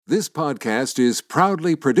This podcast is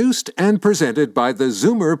proudly produced and presented by the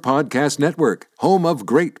Zoomer Podcast Network, home of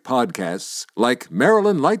great podcasts like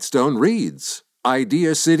Marilyn Lightstone Reads,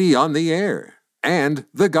 Idea City on the Air, and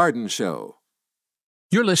The Garden Show.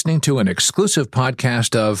 You're listening to an exclusive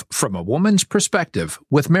podcast of From a Woman's Perspective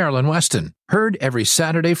with Marilyn Weston, heard every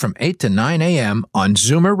Saturday from 8 to 9 a.m. on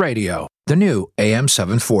Zoomer Radio, the new AM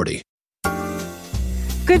 740.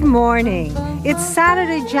 Good morning. It's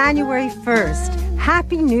Saturday, January 1st.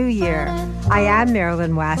 Happy New Year. I am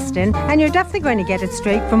Marilyn Weston, and you're definitely going to get it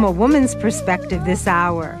straight from a woman's perspective this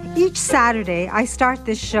hour. Each Saturday, I start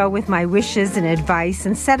this show with my wishes and advice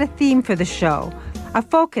and set a theme for the show. A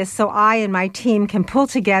focus so I and my team can pull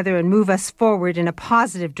together and move us forward in a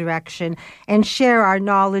positive direction and share our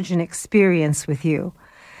knowledge and experience with you.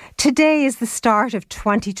 Today is the start of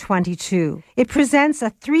 2022. It presents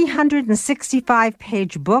a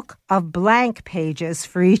 365-page book of blank pages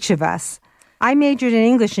for each of us. I majored in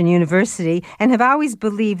English in university and have always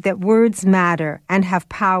believed that words matter and have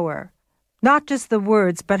power. Not just the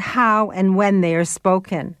words, but how and when they are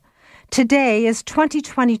spoken. Today, as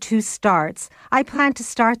 2022 starts, I plan to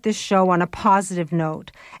start this show on a positive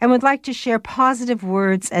note and would like to share positive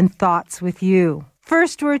words and thoughts with you.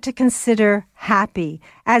 First word to consider, happy,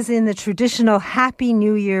 as in the traditional Happy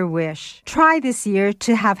New Year wish. Try this year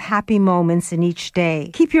to have happy moments in each day.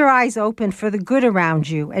 Keep your eyes open for the good around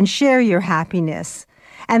you and share your happiness.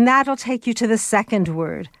 And that'll take you to the second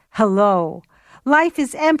word, hello. Life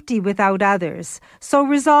is empty without others, so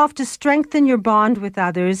resolve to strengthen your bond with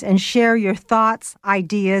others and share your thoughts,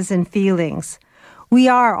 ideas, and feelings. We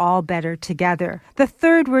are all better together. The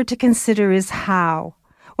third word to consider is how.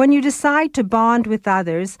 When you decide to bond with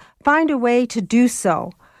others, find a way to do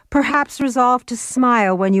so. Perhaps resolve to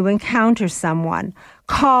smile when you encounter someone.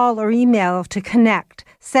 Call or email to connect.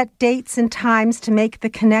 Set dates and times to make the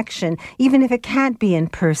connection, even if it can't be in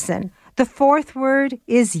person. The fourth word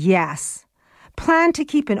is yes. Plan to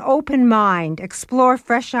keep an open mind, explore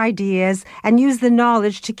fresh ideas, and use the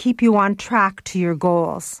knowledge to keep you on track to your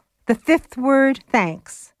goals. The fifth word,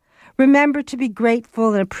 thanks. Remember to be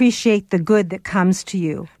grateful and appreciate the good that comes to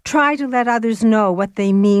you. Try to let others know what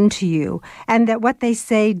they mean to you and that what they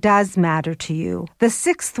say does matter to you. The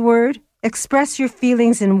sixth word, express your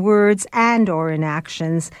feelings in words and or in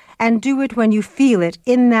actions, and do it when you feel it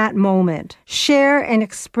in that moment. Share and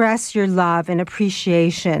express your love and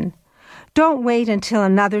appreciation. Don't wait until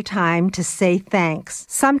another time to say thanks.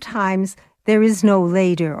 Sometimes there is no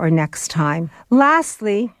later or next time.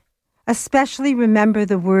 Lastly, especially remember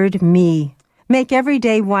the word me. Make every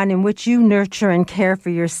day one in which you nurture and care for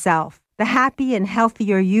yourself. The happy and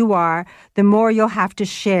healthier you are, the more you'll have to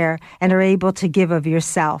share and are able to give of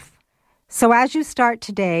yourself. So as you start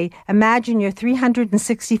today, imagine your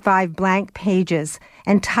 365 blank pages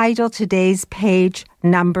and title today's page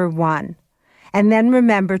number 1. And then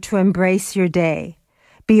remember to embrace your day.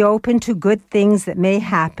 Be open to good things that may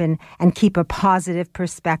happen and keep a positive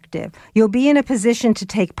perspective. You'll be in a position to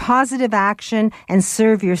take positive action and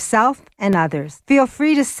serve yourself and others. Feel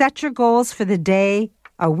free to set your goals for the day,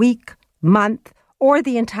 a week, month, or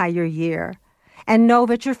the entire year. And know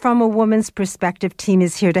that your From a Woman's Perspective team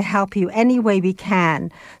is here to help you any way we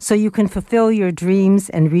can so you can fulfill your dreams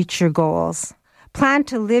and reach your goals. Plan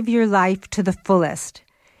to live your life to the fullest.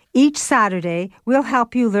 Each Saturday, we'll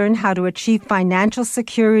help you learn how to achieve financial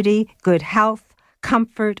security, good health,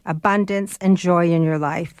 comfort, abundance, and joy in your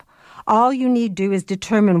life. All you need to do is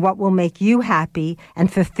determine what will make you happy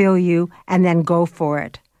and fulfill you, and then go for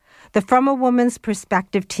it. The From a Woman's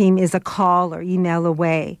Perspective team is a call or email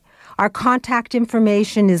away. Our contact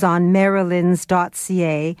information is on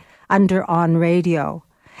marilyns.ca under On Radio.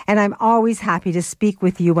 And I'm always happy to speak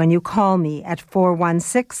with you when you call me at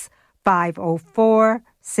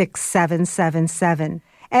 416-504-6777.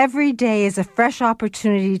 Every day is a fresh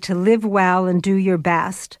opportunity to live well and do your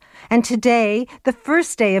best. And today, the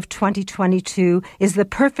first day of 2022, is the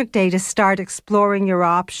perfect day to start exploring your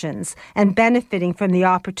options and benefiting from the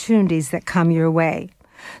opportunities that come your way.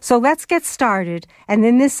 So let's get started, and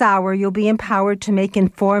in this hour, you'll be empowered to make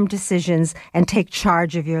informed decisions and take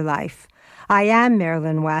charge of your life. I am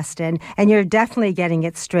Marilyn Weston, and you're definitely getting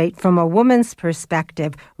it straight from a woman's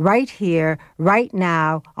perspective right here, right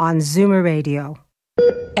now on Zoomer Radio.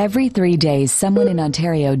 Every 3 days, someone in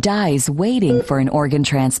Ontario dies waiting for an organ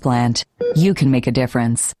transplant. You can make a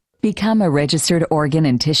difference. Become a registered organ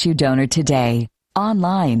and tissue donor today.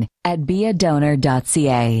 Online at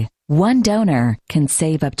beadonor.ca. One donor can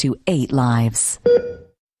save up to 8 lives.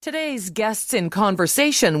 Today's guests in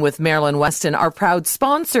conversation with Marilyn Weston are proud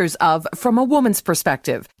sponsors of From a Woman's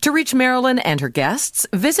Perspective. To reach Marilyn and her guests,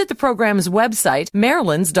 visit the program's website,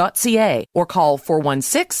 marilyns.ca, or call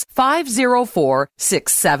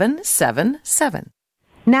 416-504-6777.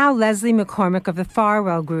 Now Leslie McCormick of the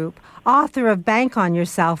Farwell Group, author of Bank on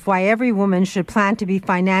Yourself, Why Every Woman Should Plan to Be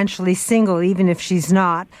Financially Single Even If She's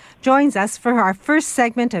Not, joins us for our first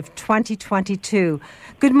segment of 2022.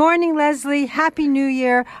 Good morning, Leslie. Happy New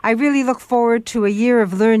Year. I really look forward to a year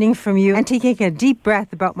of learning from you and taking a deep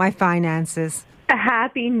breath about my finances. A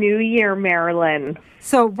Happy New Year, Marilyn.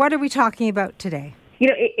 So what are we talking about today? You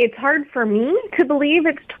know, it's hard for me to believe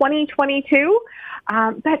it's 2022.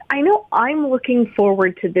 But I know I'm looking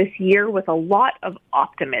forward to this year with a lot of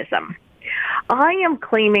optimism. I am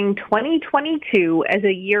claiming 2022 as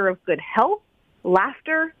a year of good health,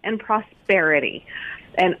 laughter, and prosperity.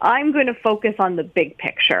 And I'm going to focus on the big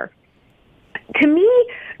picture. To me,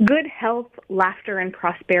 good health, laughter, and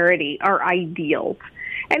prosperity are ideals.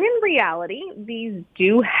 And in reality, these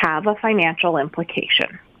do have a financial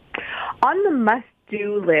implication. On the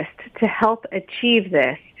must-do list to help achieve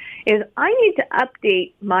this is I need to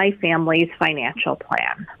update my family's financial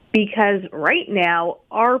plan because right now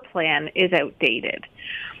our plan is outdated.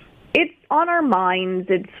 It's on our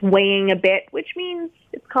minds, it's weighing a bit, which means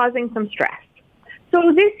it's causing some stress.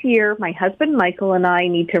 So this year, my husband Michael and I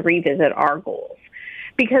need to revisit our goals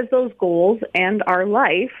because those goals and our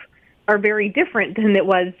life are very different than it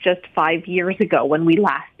was just 5 years ago when we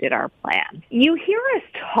last did our plan. You hear us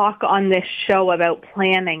talk on this show about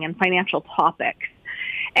planning and financial topics.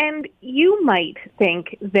 And you might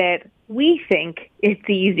think that we think it's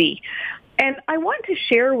easy. And I want to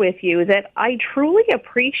share with you that I truly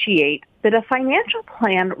appreciate that a financial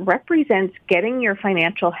plan represents getting your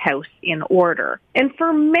financial house in order. And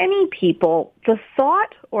for many people, the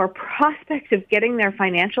thought or prospect of getting their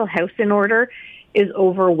financial house in order is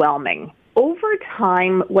overwhelming. Over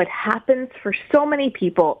time, what happens for so many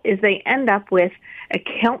people is they end up with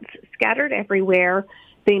accounts scattered everywhere.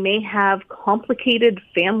 They may have complicated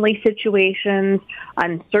family situations,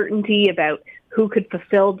 uncertainty about who could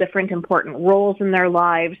fulfill different important roles in their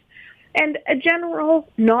lives, and a general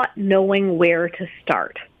not knowing where to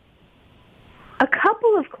start. A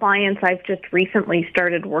couple of clients I've just recently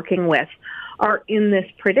started working with are in this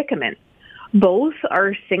predicament. Both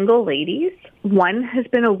are single ladies. One has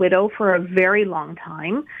been a widow for a very long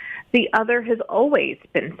time. The other has always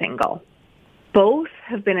been single. Both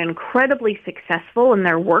have been incredibly successful in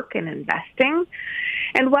their work and investing.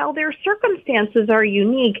 And while their circumstances are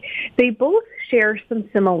unique, they both share some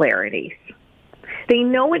similarities. They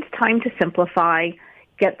know it's time to simplify,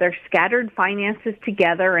 get their scattered finances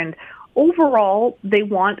together, and overall, they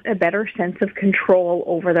want a better sense of control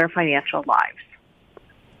over their financial lives.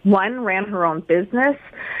 One ran her own business.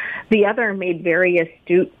 The other made very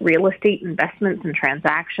astute real estate investments and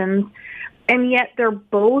transactions. And yet they're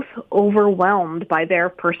both overwhelmed by their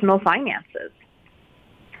personal finances.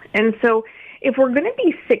 And so if we're going to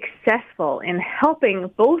be successful in helping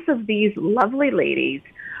both of these lovely ladies,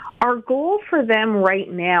 our goal for them right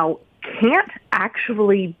now can't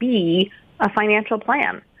actually be a financial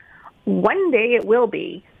plan. One day it will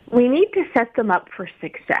be. We need to set them up for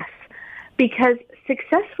success because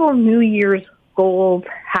successful New Year's goals,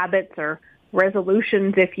 habits, or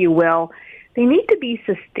resolutions, if you will, they need to be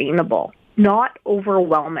sustainable, not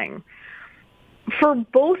overwhelming. For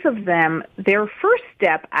both of them, their first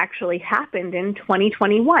step actually happened in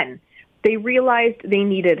 2021. They realized they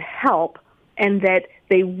needed help and that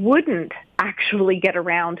they wouldn't actually get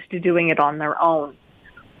around to doing it on their own.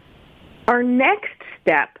 Our next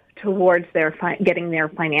step towards getting their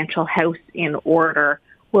financial house in order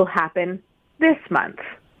will happen this month.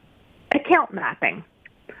 Account mapping.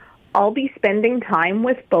 I'll be spending time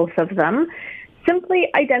with both of them, simply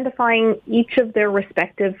identifying each of their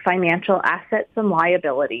respective financial assets and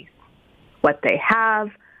liabilities, what they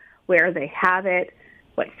have, where they have it,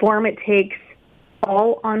 what form it takes,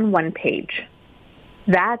 all on one page.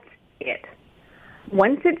 That's it.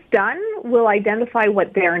 Once it's done, we'll identify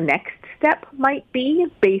what their next step might be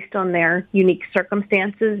based on their unique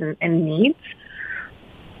circumstances and needs.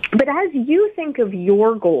 But as you think of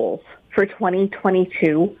your goals for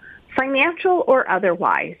 2022, financial or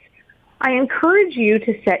otherwise, I encourage you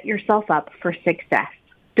to set yourself up for success.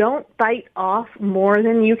 Don't bite off more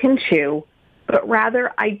than you can chew, but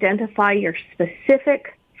rather identify your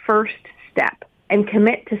specific first step and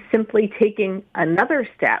commit to simply taking another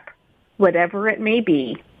step, whatever it may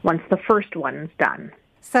be, once the first one's done.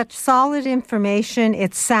 Such solid information.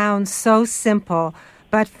 It sounds so simple,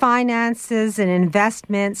 But finances and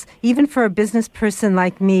investments, even for a business person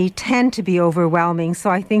like me, tend to be overwhelming. So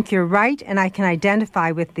I think you're right, and I can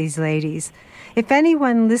identify with these ladies. If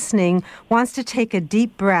anyone listening wants to take a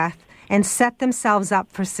deep breath and set themselves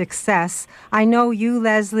up for success, I know you,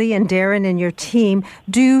 Leslie, and Darren and your team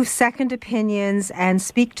do second opinions and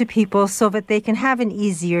speak to people so that they can have an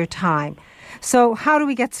easier time. So how do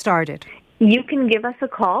we get started? You can give us a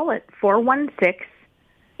call at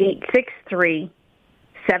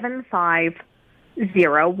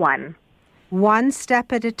 416-863-7501. One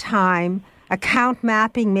step at a time. Account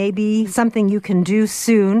mapping may be something you can do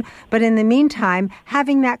soon, but in the meantime,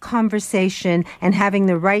 having that conversation and having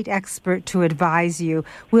the right expert to advise you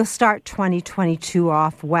will start 2022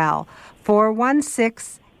 off well.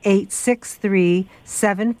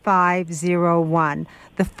 416-863-7501.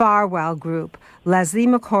 The Farwell Group. Leslie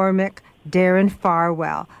McCormick, Darren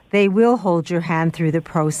Farwell. They will hold your hand through the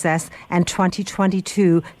process, and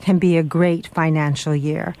 2022 can be a great financial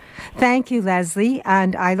year. Thank you, Leslie,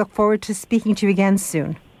 and I look forward to speaking to you again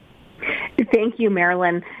soon. Thank you,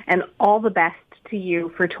 Marilyn, and all the best to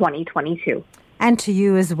you for 2022. And to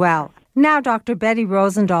you as well. Now, Dr. Betty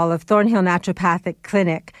Rosendahl of Thornhill Naturopathic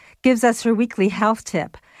Clinic gives us her weekly health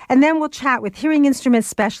tip. And then we'll chat with hearing instrument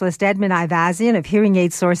specialist Edmund Ivazian of Hearing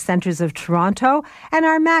Aid Source Centres of Toronto and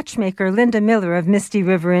our matchmaker Linda Miller of Misty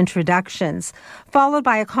River Introductions, followed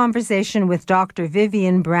by a conversation with Dr.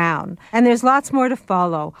 Vivian Brown. And there's lots more to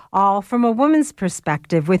follow, all from a woman's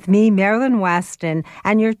perspective with me, Marilyn Weston,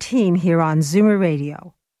 and your team here on Zoomer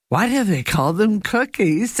Radio. Why do they call them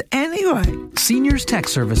cookies anyway? Seniors Tech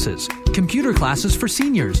Services. Computer classes for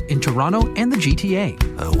seniors in Toronto and the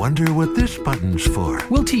GTA. I wonder what this button's for.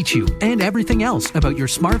 We'll teach you and everything else about your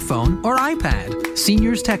smartphone or iPad.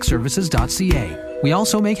 SeniorsTechServices.ca. We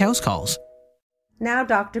also make house calls. Now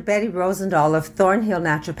Dr. Betty Rosendahl of Thornhill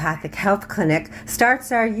Naturopathic Health Clinic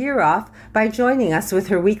starts our year off by joining us with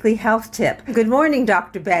her weekly health tip. Good morning,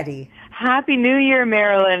 Dr. Betty. Happy New Year,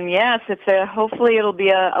 Marilyn. Yes, hopefully it'll be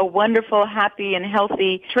a wonderful, happy, and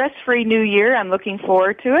healthy, stress-free New Year. I'm looking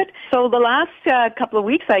forward to it. So the last couple of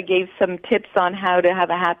weeks, I gave some tips on how to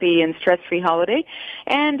have a happy and stress-free holiday.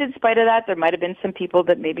 And in spite of that, there might have been some people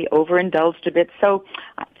that maybe overindulged a bit. So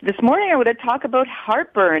this morning, I want to talk about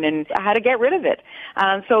heartburn and how to get rid of it.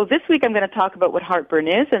 So this week, I'm going to talk about what heartburn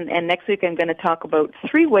is, and next week, I'm going to talk about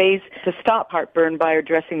 3 ways to stop heartburn by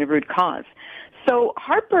addressing the root cause. So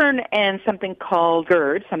heartburn and something called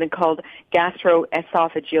GERD, something called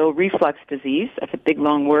gastroesophageal reflux disease, that's a big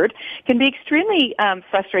long word, can be extremely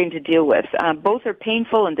frustrating to deal with. Both are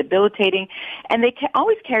painful and debilitating, and they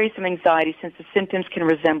always carry some anxiety since the symptoms can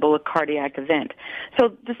resemble a cardiac event.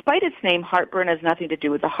 So despite its name, heartburn has nothing to do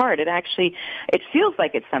with the heart. It feels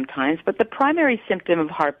like it sometimes, but the primary symptom of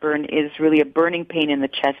heartburn is really a burning pain in the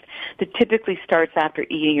chest that typically starts after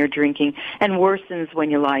eating or drinking and worsens when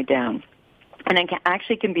you lie down. And it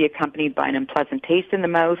can be accompanied by an unpleasant taste in the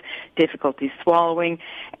mouth, difficulty swallowing.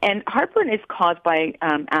 And heartburn is caused by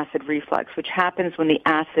acid reflux, which happens when the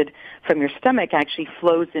acid from your stomach actually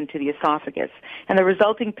flows into the esophagus. And the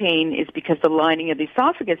resulting pain is because the lining of the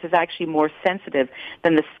esophagus is actually more sensitive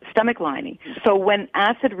than the stomach lining. So when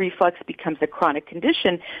acid reflux becomes a chronic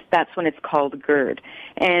condition, that's when it's called GERD.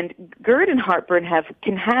 And GERD and heartburn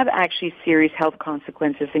can have actually serious health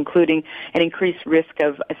consequences, including an increased risk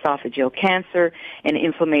of esophageal cancer and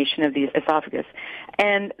inflammation of the esophagus.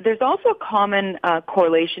 And there's also a common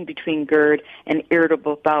correlation between GERD and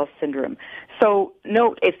irritable bowel syndrome. So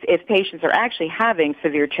note, if patients are actually having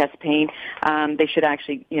severe chest pain, they should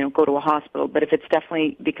actually, go to a hospital. But if it's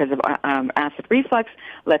definitely because of acid reflux,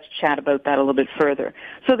 let's chat about that a little bit further.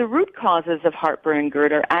 So the root causes of heartburn and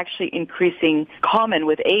GERD are actually increasing common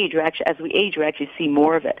with age. As we age, we actually see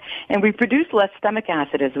more of it. And we produce less stomach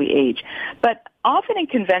acid as we age. But often in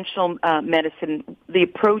conventional medicine, the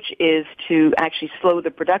approach is to actually slow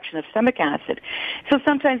the production of stomach acid. So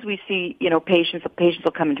sometimes we see, patients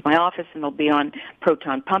will come into my office and they'll be on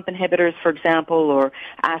proton pump inhibitors, for example, or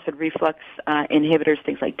acid reflux inhibitors,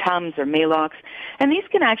 things like Tums or Maalox. And these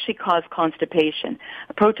can actually cause constipation.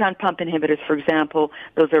 Proton pump inhibitors, for example,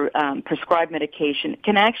 those are prescribed medication,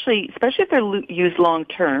 can actually, especially if they're used long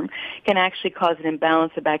term, can actually cause an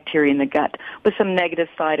imbalance of bacteria in the gut with some negative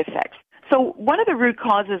side effects. So one of the root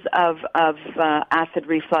causes of acid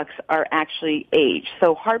reflux are actually age.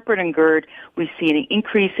 So heartburn and GERD, we see an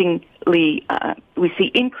increase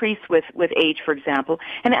with age, for example.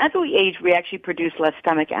 And as we age, we actually produce less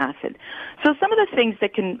stomach acid. So some of the things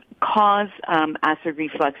that can cause acid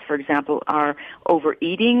reflux, for example, are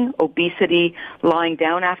overeating, obesity, lying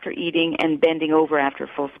down after eating, and bending over after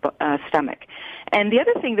full stomach. And the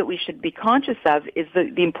other thing that we should be conscious of is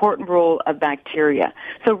the important role of bacteria.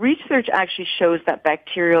 So research actually shows that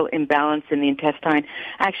bacterial imbalance in the intestine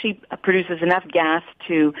actually produces enough gas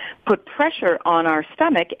to put pressure on our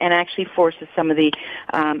stomach and actually forces some of the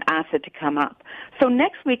acid to come up. So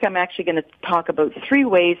next week I'm actually going to talk about 3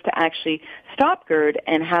 ways to actually stop GERD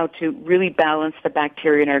and how to really balance the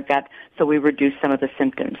bacteria in our gut so we reduce some of the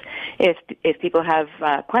symptoms. If people have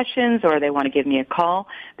questions or they want to give me a call,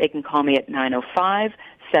 they can call me at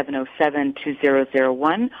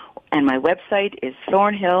 905-707-2001, and my website is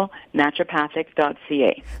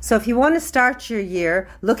thornhillnaturopathic.ca. So if you want to start your year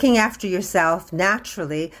looking after yourself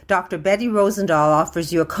naturally, Dr. Betty Rosendahl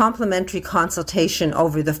offers you a complimentary consultation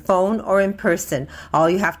over the phone or in person. All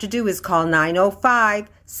you have to do is call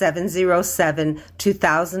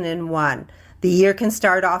 905-707-2001. The year can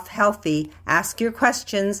start off healthy. Ask your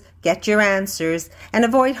questions, get your answers, and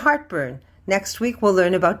avoid heartburn. Next week, we'll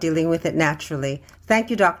learn about dealing with it naturally.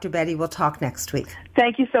 Thank you, Dr. Betty. We'll talk next week.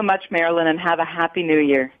 Thank you so much, Marilyn, and have a happy new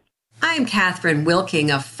year. I'm Catherine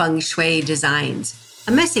Wilking of Feng Shui Designs.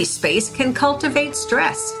 A messy space can cultivate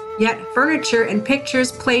stress, yet furniture and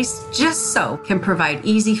pictures placed just so can provide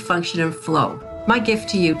easy function and flow. My gift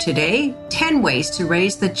to you today, 10 ways to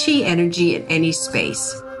raise the chi energy in any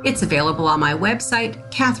space. It's available on my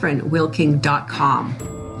website, catherinewilking.com.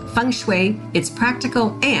 Feng Shui, it's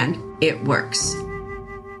practical and it works.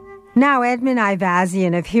 Now, Edmund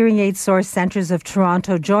Ivazian of Hearing Aid Source Centres of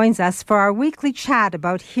Toronto joins us for our weekly chat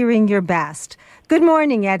about hearing your best. Good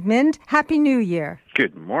morning, Edmund. Happy New Year.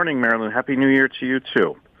 Good morning, Marilyn. Happy New Year to you,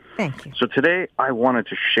 too. Thank you. So today I wanted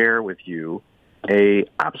to share with you a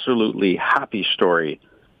absolutely happy story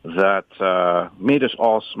that made us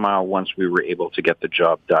all smile once we were able to get the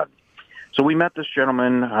job done. So we met this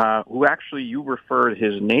gentleman who actually you referred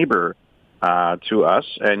his neighbor to us,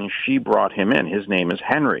 and she brought him in. His name is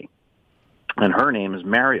Henry, and her name is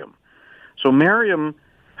Miriam. So Miriam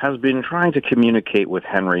has been trying to communicate with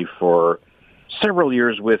Henry for several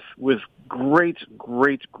years with great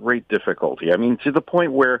difficulty. I mean, to the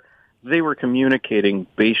point where they were communicating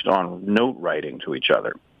based on note writing to each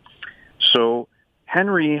other. So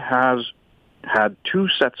Henry has had 2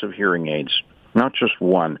 sets of hearing aids, not just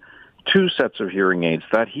one, 2 sets of hearing aids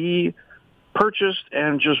that he purchased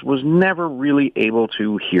and just was never really able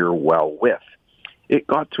to hear well with. It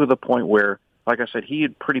got to the point where, like I said, he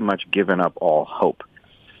had pretty much given up all hope.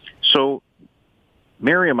 So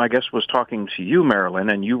Miriam, I guess, was talking to you, Marilyn,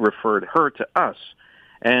 and you referred her to us.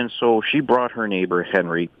 And so she brought her neighbor,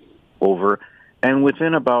 Henry, over, and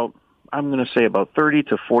within about 30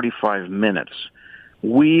 to 45 minutes,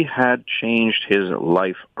 we had changed his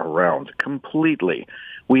life around completely.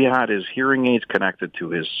 We had his hearing aids connected to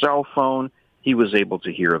his cell phone. He was able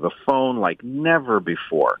to hear the phone like never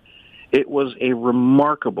before. It was a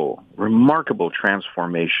remarkable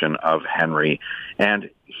transformation of Henry. And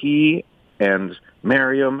he and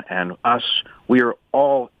Miriam and us, we are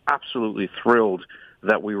all absolutely thrilled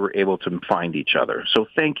that we were able to find each other. So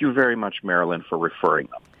thank you very much, Marilyn, for referring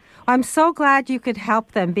them. I'm so glad you could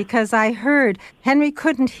help them because I heard Henry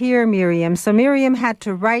couldn't hear Miriam. So Miriam had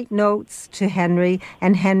to write notes to Henry,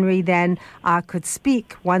 and Henry then could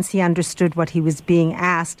speak once he understood what he was being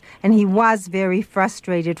asked. And he was very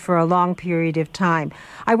frustrated for a long period of time.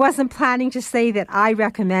 I wasn't planning to say that I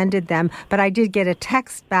recommended them, but I did get a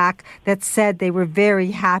text back that said they were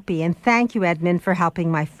very happy. And thank you, Edmund, for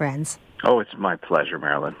helping my friends. Oh, it's my pleasure,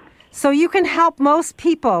 Marilyn. So you can help most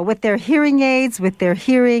people with their hearing aids, with their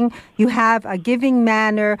hearing. You have a giving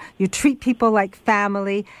manner. You treat people like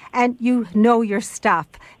family, and you know your stuff.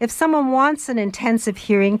 If someone wants an intensive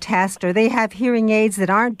hearing test or they have hearing aids that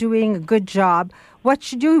aren't doing a good job, what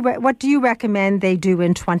do you recommend they do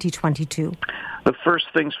in 2022? The first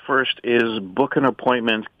things first is book an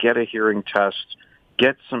appointment, get a hearing test,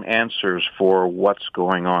 get some answers for what's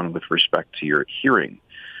going on with respect to your hearing.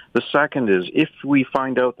 The second is, if we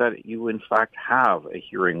find out that you, in fact, have a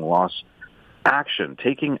hearing loss, action.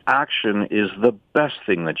 Taking action is the best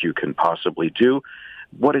thing that you can possibly do.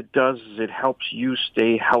 What it does is it helps you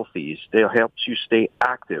stay healthy. It helps you stay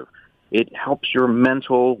active. It helps your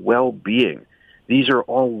mental well-being. These are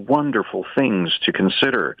all wonderful things to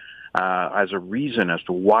consider as a reason as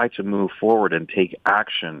to why to move forward and take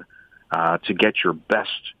action to get your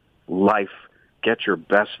best life get your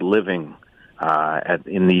best living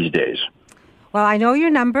in these days. Well, I know your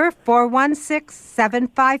number,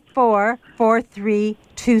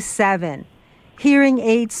 416-754-4327. Hearing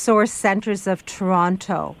Aid Source Centres of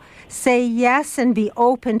Toronto. Say yes and be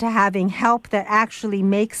open to having help that actually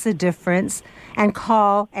makes a difference, and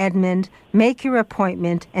call Edmund, make your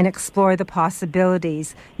appointment, and explore the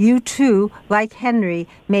possibilities. You too, like Henry,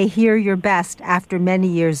 may hear your best after many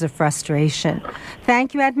years of frustration.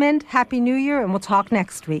 Thank you, Edmund. Happy New Year, and we'll talk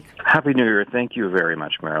next week. Happy New Year. Thank you very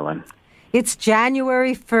much, Marilyn. It's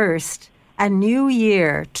January 1st. A new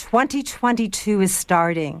year, 2022, is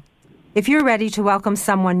starting. If you're ready to welcome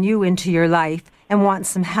someone new into your life and want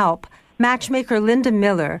some help, matchmaker Linda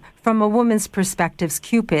Miller from A Woman's Perspectives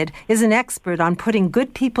Cupid is an expert on putting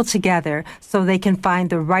good people together so they can find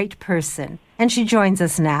the right person. And she joins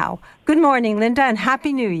us now. Good morning, Linda, and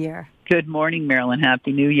Happy New Year. Good morning, Marilyn.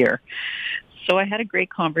 Happy New Year. So I had a great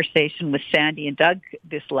conversation with Sandy and Doug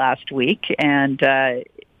this last week, and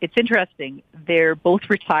it's interesting. They're both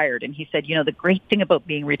retired, and he said, you know, the great thing about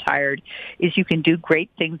being retired is you can do great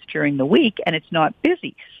things during the week, and it's not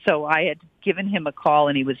busy. So I had given him a call,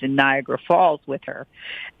 and he was in Niagara Falls with her,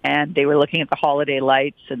 and they were looking at the holiday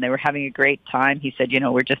lights, and they were having a great time. He said, you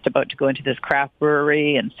know, we're just about to go into this craft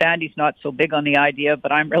brewery, and Sandy's not so big on the idea,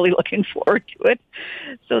 but I'm really looking forward to it.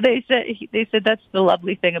 So they said that's the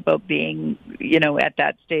lovely thing about being, you know, at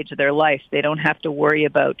that stage of their life. They don't have to worry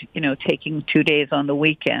about, you know, taking 2 days on the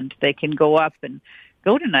weekend. They can go up and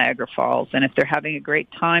go to Niagara Falls, and if they're having a great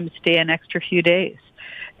time, stay an extra few days.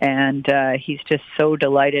 And he's just so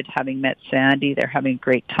delighted having met Sandy. They're having a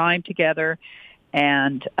great time together,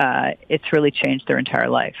 and it's really changed their entire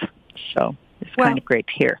life. So it's kind of great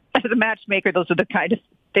to hear. As a matchmaker, those are the kind of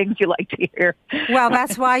things you like to hear. Well,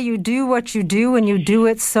 that's why you do what you do, and you do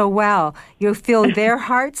it so well. You feel their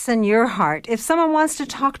hearts and your heart. If someone wants to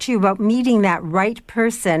talk to you about meeting that right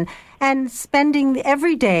person and spending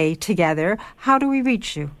every day together, how do we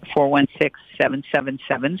reach you?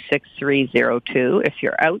 416-777-6302. If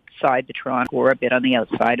you're outside the Toronto or a bit on the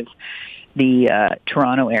outside of the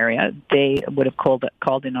Toronto area, they would have called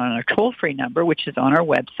in on our toll-free number, which is on our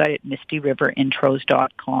website at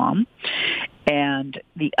MistyRiverIntros.com. And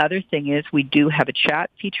the other thing is we do have a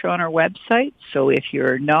chat feature on our website. So if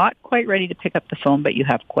you're not quite ready to pick up the phone but you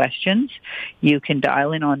have questions, you can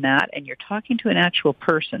dial in on that, and you're talking to an actual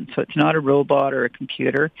person. So it's not a robot or a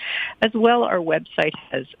computer. As well, our website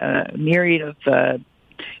has a myriad of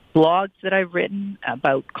blogs that I've written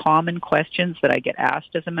about common questions that I get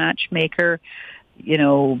asked as a matchmaker. You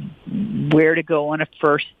know, where to go on a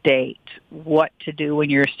first date, what to do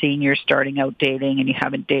when you're a senior starting out dating and you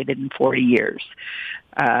haven't dated in 40 years,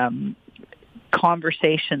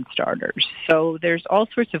 conversation starters. So there's all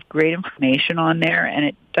sorts of great information on there, and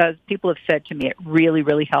it does, people have said to me, it really,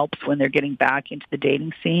 really helps when they're getting back into the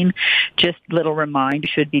dating scene. Just little reminder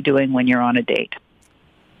you should be doing when you're on a date.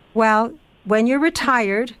 Well, when you're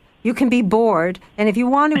retired, you can be bored, and if you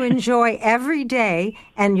want to enjoy every day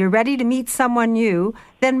and you're ready to meet someone new,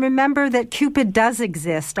 then remember that Cupid does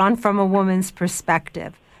exist on From a Woman's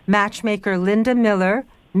Perspective. Matchmaker Linda Miller,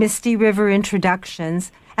 Misty River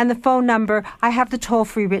Introductions, and the phone number, I have the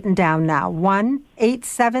toll-free written down now,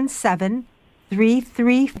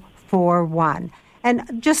 1-877-3341. And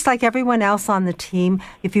just like everyone else on the team,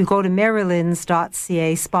 if you go to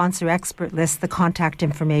marilyns.ca, sponsor expert list, the contact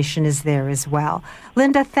information is there as well.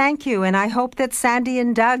 Linda, thank you, and I hope that Sandy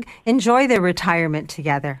and Doug enjoy their retirement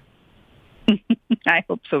together. I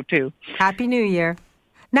hope so, too. Happy New Year.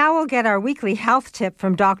 Now we'll get our weekly health tip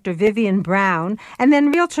from Dr. Vivian Brown, and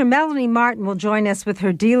then Realtor Melanie Martin will join us with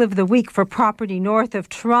her Deal of the Week for property north of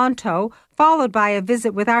Toronto, followed by a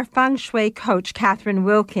visit with our feng shui coach, Catherine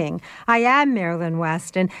Wilking. I am Marilyn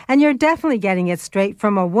Weston, and you're definitely getting it straight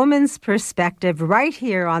from a woman's perspective right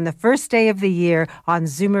here on the first day of the year on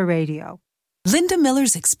Zoomer Radio. Linda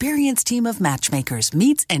Miller's experienced team of matchmakers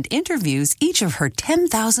meets and interviews each of her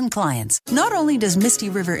 10,000 clients. Not only does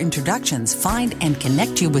Misty River Introductions find and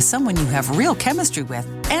connect you with someone you have real chemistry with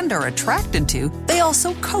and are attracted to, they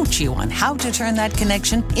also coach you on how to turn that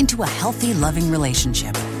connection into a healthy, loving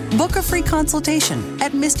relationship. Book a free consultation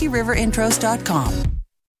at MistyRiverIntros.com.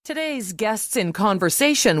 Today's guests in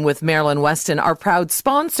conversation with Marilyn Weston are proud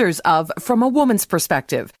sponsors of From a Woman's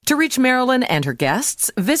Perspective. To reach Marilyn and her guests,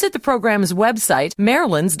 visit the program's website,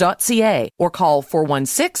 marilyns.ca, or call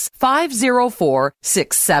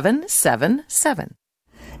 416-504-6777.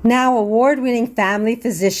 Now award-winning family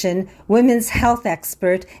physician, women's health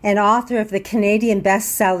expert, and author of the Canadian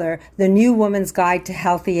bestseller, The New Woman's Guide to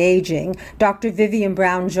Healthy Aging, Dr. Vivian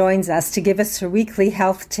Brown joins us to give us her weekly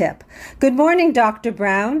health tip. Good morning, Dr.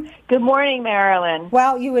 Brown. Good morning, Marilyn.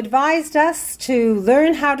 Well, you advised us to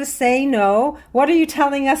learn how to say no. What are you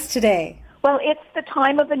telling us today? Well, it's the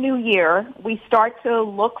time of a new year. We start to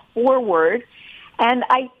look forward, and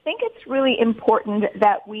I think it's really important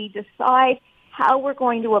that we decide how we're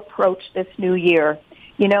going to approach this new year.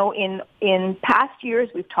 You know, in past years,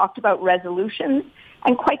 we've talked about resolutions,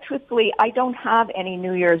 and quite truthfully, I don't have any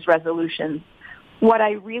New Year's resolutions. What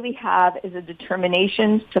I really have is a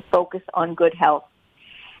determination to focus on good health.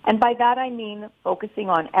 And by that I mean focusing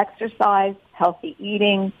on exercise, healthy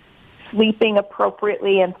eating, sleeping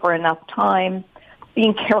appropriately and for enough time,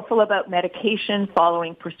 being careful about medication,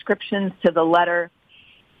 following prescriptions to the letter,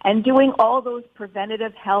 and doing all those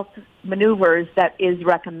preventative health maneuvers that is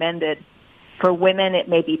recommended. For women, it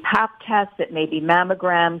may be Pap tests, it may be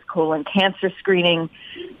mammograms, colon cancer screening.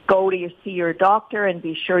 Go to see your doctor and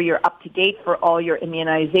be sure you're up to date for all your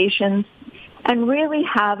immunizations. And really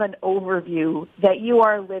have an overview that you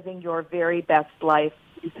are living your very best life.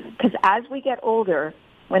 Because as we get older,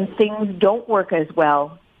 when things don't work as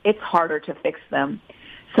well, it's harder to fix them.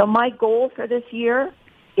 So my goal for this year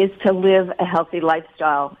is to live a healthy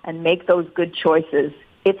lifestyle and make those good choices.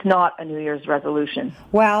 It's not a New Year's resolution.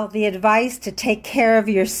 Well, the advice to take care of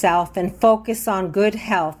yourself and focus on good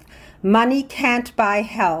health. Money can't buy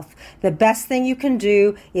health. The best thing you can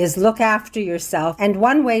do is look after yourself. And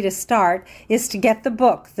one way to start is to get the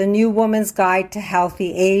book, The New Woman's Guide to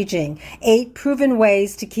Healthy Aging. 8 proven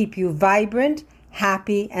ways to keep you vibrant,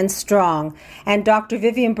 happy, and strong. And Dr.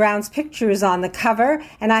 Vivian Brown's picture is on the cover,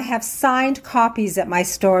 and I have signed copies at my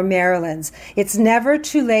store, Maryland's. It's never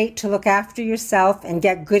too late to look after yourself and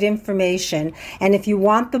get good information. And if you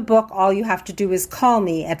want the book, all you have to do is call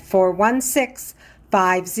me at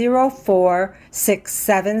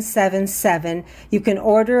 416-504-6777. You can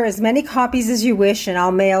order as many copies as you wish, and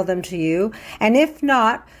I'll mail them to you. And if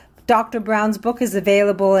not, Dr. Brown's book is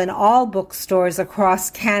available in all bookstores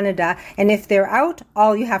across Canada, and if they're out,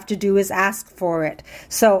 all you have to do is ask for it.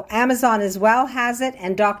 So Amazon as well has it,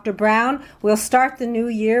 and Dr. Brown, we'll start the new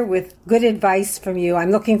year with good advice from you.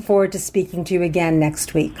 I'm looking forward to speaking to you again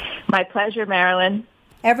next week. My pleasure, Marilyn.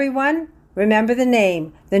 Everyone, remember the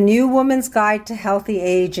name, The New Woman's Guide to Healthy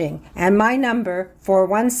Aging, and my number,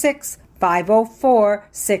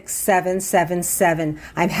 416-504-6777.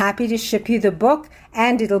 I'm happy to ship you the book,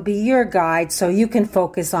 and it'll be your guide so you can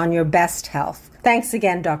focus on your best health. Thanks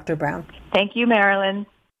again, Dr. Brown. Thank you, Marilyn.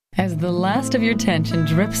 As the last of your tension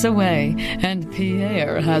drips away and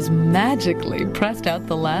Pierre has magically pressed out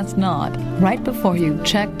the last knot right before you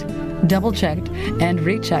checked, double-checked, and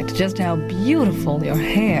rechecked just how beautiful your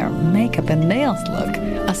hair, makeup, and nails look,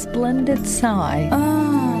 a splendid sigh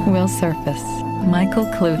will surface. Michael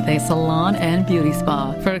Cluthe Salon and Beauty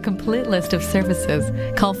Spa. For a complete list of services,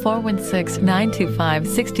 call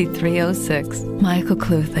 416-925-6306. Michael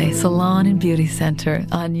Cluthe Salon and Beauty Center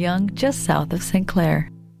on Yonge, just south of St. Clair.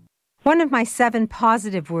 One of my 7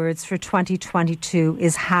 positive words for 2022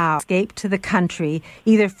 is how. Escape to the country,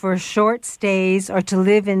 either for short stays or to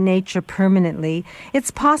live in nature permanently. It's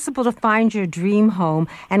possible to find your dream home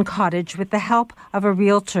and cottage with the help of a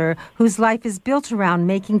realtor whose life is built around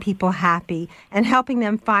making people happy and helping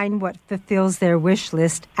them find what fulfills their wish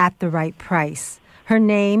list at the right price. Her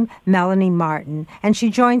name, Melanie Martin, and she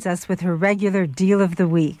joins us with her regular deal of the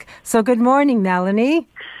week. So good morning, Melanie.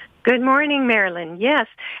 Good morning, Marilyn. Yes,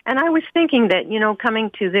 and I was thinking that,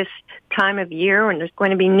 coming to this time of year when there's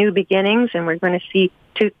going to be new beginnings and we're going to see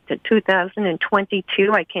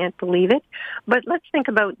 2022, I can't believe it. But let's think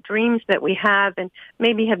about dreams that we have and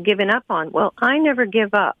maybe have given up on. Well, I never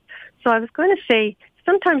give up. So I was going to say,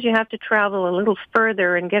 sometimes you have to travel a little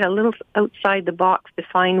further and get a little outside the box to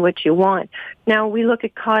find what you want. Now, we look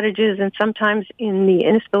at cottages, and sometimes in the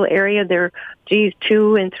Innisfil area, they're,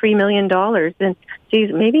 $2 and $3 million. And,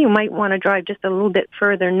 maybe you might want to drive just a little bit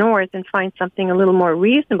further north and find something a little more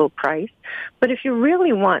reasonable price. But if you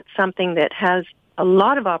really want something that has a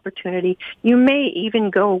lot of opportunity, you may even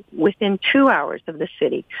go within 2 hours of the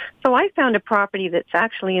city. So I found a property that's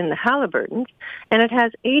actually in the Haliburtons, and it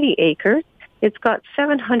has 80 acres. It's got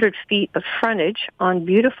 700 feet of frontage on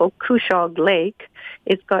beautiful Couchog Lake.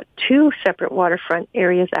 It's got 2 separate waterfront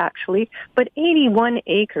areas, actually, but 81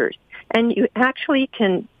 acres. And you actually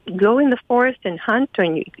can go in the forest and hunt,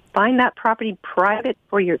 and you find that property private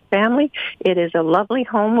for your family. It is a lovely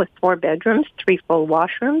home with 4 bedrooms, 3 full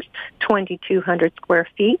washrooms, 2,200 square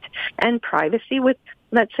feet, and privacy with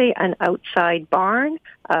let's say an outside barn,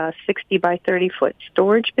 a 60 by 30 foot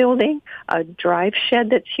storage building, a drive shed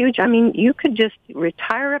that's huge. I mean, you could just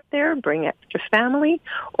retire up there, bring extra family,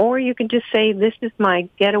 or you could just say, this is my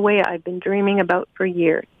getaway I've been dreaming about for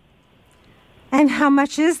years. And how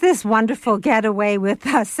much is this wonderful getaway with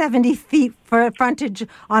 70 feet for frontage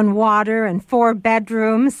on water and 4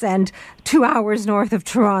 bedrooms and 2 hours north of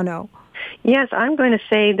Toronto? Yes, I'm going to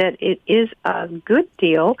say that it is a good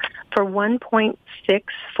deal for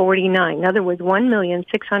 $1.649. In other words,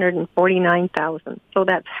 $1,649,000. So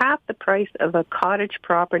that's half the price of a cottage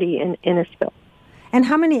property in Innisfil. And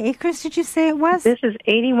how many acres did you say it was? This is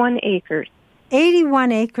 81 acres.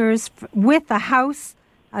 81 acres with a house,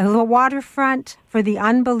 a waterfront, for the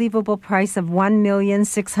unbelievable price of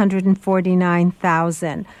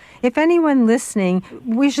 $1,649,000. If anyone listening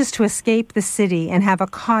wishes to escape the city and have a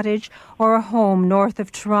cottage or a home north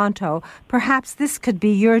of Toronto, perhaps this could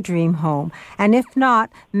be your dream home. And if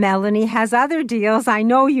not, Melanie has other deals. I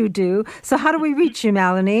know you do. So how do we reach you,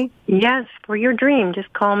 Melanie? Yes, for your dream,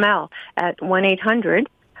 just call Mel at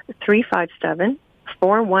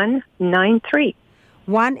 1-800-357-4193.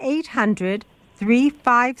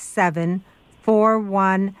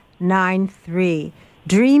 1-800-357-4193.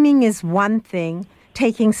 Dreaming is one thing.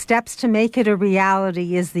 Taking steps to make it a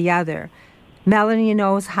reality is the other. Melanie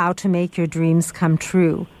knows how to make your dreams come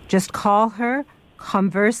true. Just call her,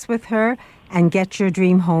 converse with her, and get your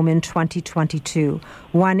dream home in 2022.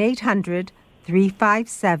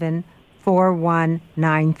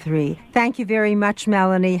 1-800-357-4193. Thank you very much,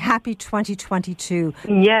 Melanie. Happy 2022.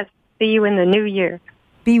 Yes, see you in the new year.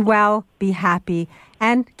 Be well, be happy,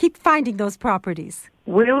 and keep finding those properties.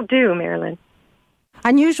 Will do, Marilyn.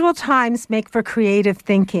 Unusual times make for creative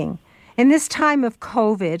thinking. In this time of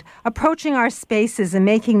COVID, approaching our spaces and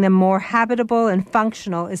making them more habitable and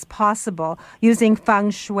functional is possible using feng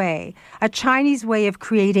shui, a Chinese way of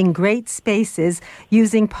creating great spaces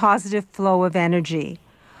using positive flow of energy.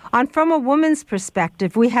 On From a Woman's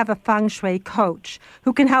Perspective, we have a feng shui coach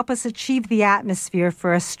who can help us achieve the atmosphere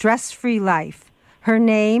for a stress-free life. Her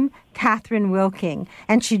name, Catherine Wilking,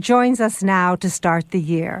 and she joins us now to start the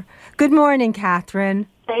year. Good morning, Catherine.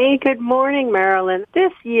 Hey, good morning, Marilyn.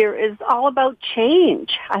 This year is all about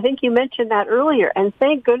change. I think you mentioned that earlier, and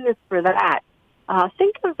thank goodness for that.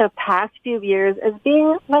 Think of the past few years as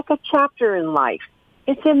being like a chapter in life.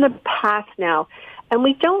 It's in the past now, and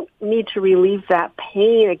we don't need to relieve that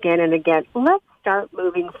pain again and again. Let's start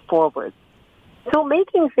moving forward. So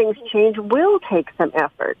making things change will take some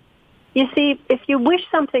effort. You see, if you wish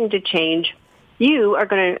something to change, you are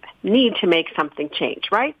going to need to make something change,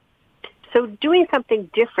 right? So doing something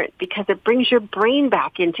different because it brings your brain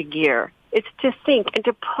back into gear. It's to think and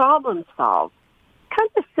to problem solve. Kind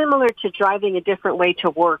of similar to driving a different way to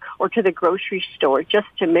work or to the grocery store just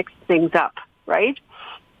to mix things up, right?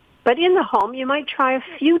 But in the home, you might try a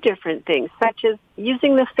few different things, such as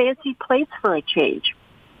using the fancy plates for a change,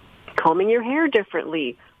 combing your hair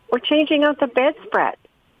differently, or changing out the bedspread.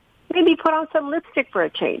 Maybe put on some lipstick for a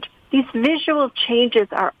change. These visual changes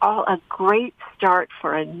are all a great start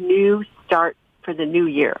for a new start for the new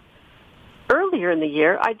year. Earlier in the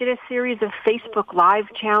year, I did a series of Facebook Live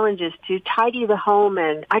challenges to tidy the home,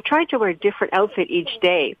 and I tried to wear a different outfit each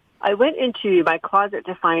day. I went into my closet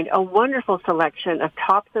to find a wonderful selection of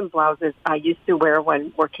tops and blouses I used to wear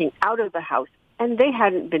when working out of the house, and they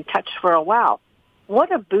hadn't been touched for a while.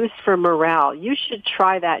 What a boost for morale. You should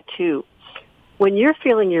try that too. When you're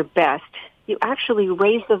feeling your best, you actually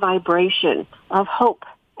raise the vibration of hope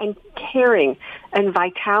and caring and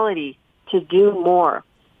vitality to do more.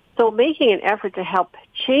 So making an effort to help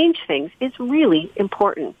change things is really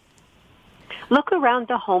important. Look around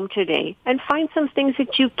the home today and find some things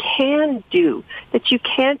that you can do, that you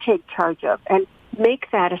can take charge of, and make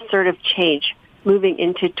that assertive change moving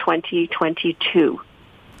into 2022.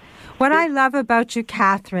 What I love about you,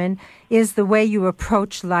 Catherine, is the way you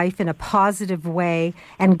approach life in a positive way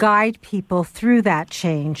and guide people through that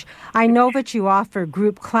change. I know that you offer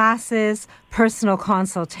group classes, personal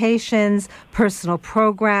consultations, personal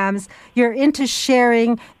programs. You're into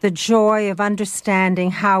sharing the joy of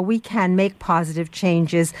understanding how we can make positive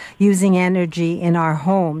changes using energy in our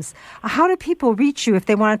homes. How do people reach you if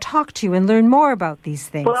they want to talk to you and learn more about these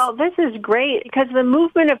things? Well, this is great because the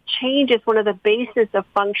movement of change is one of the bases of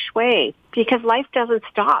feng shui because life doesn't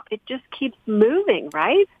stop. It just keeps moving,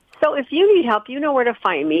 right? So if you need help, you know where to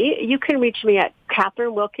find me. You can reach me at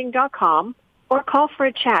catherinewilking.com or call for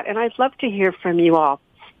a chat, and I'd love to hear from you all.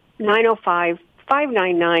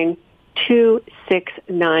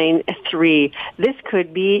 905-599-2693. This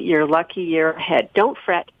could be your lucky year ahead. Don't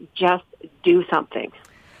fret, just do something.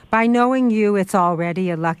 By knowing you, it's already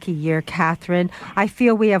a lucky year, Catherine. I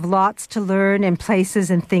feel we have lots to learn and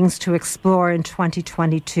places and things to explore in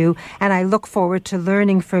 2022, and I look forward to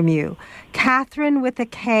learning from you. Catherine with a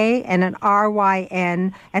K and an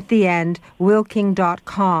RYN at the end,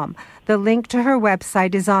 wilking.com. The link to her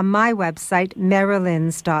website is on my website,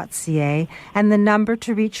 marilyns.ca, and the number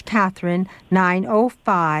to reach Catherine,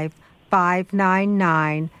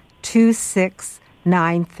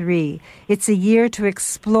 905-599-2693. It's a year to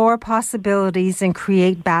explore possibilities and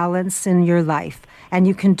create balance in your life. And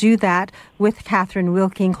you can do that with Catherine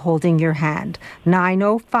Wilking holding your hand.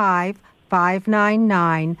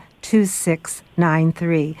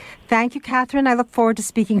 905-599-2693. Thank you, Catherine. I look forward to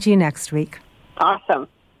speaking to you next week. Awesome.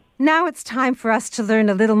 Now it's time for us to learn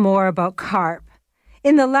a little more about CARP.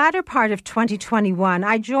 In the latter part of 2021,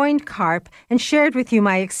 I joined CARP and shared with you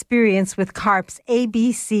my experience with CARP's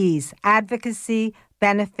ABCs, advocacy,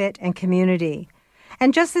 benefit, and community.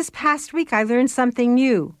 And just this past week, I learned something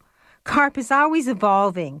new. CARP is always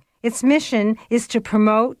evolving. Its mission is to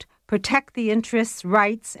promote, protect the interests,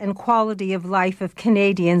 rights, and quality of life of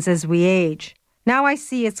Canadians as we age. Now I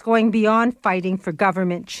see it's going beyond fighting for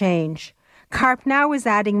government change. CARP now is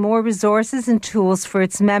adding more resources and tools for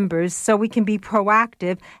its members so we can be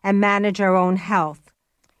proactive and manage our own health.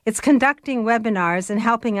 It's conducting webinars and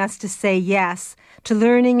helping us to say yes to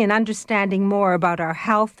learning and understanding more about our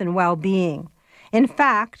health and well-being. In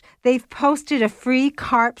fact, they've posted a free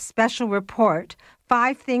CARP special report,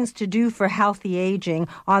 5 Things to Do for Healthy Aging,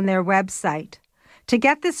 on their website. To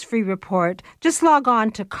get this free report, just log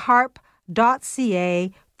on to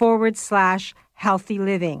carp.ca/healthy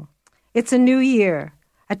living. It's a new year,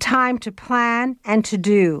 a time to plan and to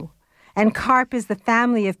do. And CARP is the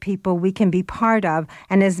family of people we can be part of,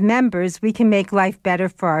 and as members, we can make life better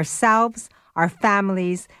for ourselves, our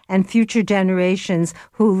families, and future generations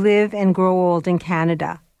who live and grow old in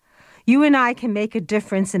Canada. You and I can make a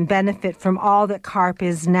difference and benefit from all that CARP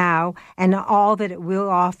is now and all that it will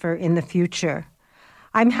offer in the future.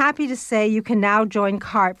 I'm happy to say you can now join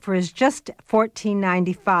CARP for just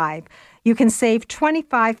 $14.95. You can save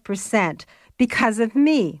 25% because of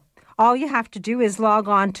me. All you have to do is log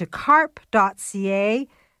on to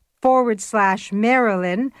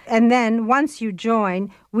carp.ca/Marilyn, and then once you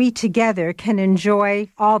join, we together can enjoy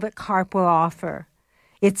all that CARP will offer.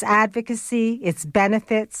 Its advocacy, its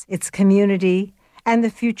benefits, its community, and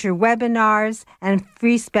the future webinars and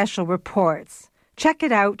free special reports. Check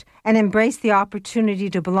it out and embrace the opportunity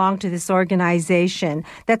to belong to this organization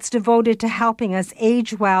that's devoted to helping us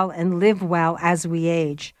age well and live well as we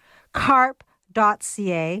age.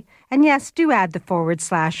 carp.ca, and yes, do add the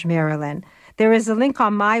 /Marilyn. There is a link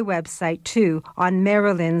on my website, too, on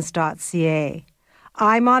marilyns.ca.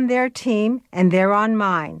 I'm on their team, and they're on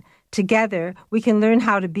mine. Together, we can learn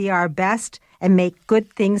how to be our best and make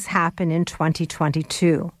good things happen in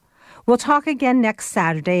 2022. We'll talk again next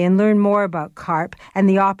Saturday and learn more about CARP and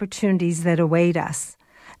the opportunities that await us.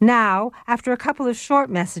 Now, after a couple of short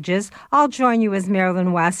messages, I'll join you as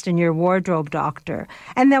Marilyn Weston, your wardrobe doctor.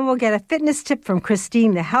 And then we'll get a fitness tip from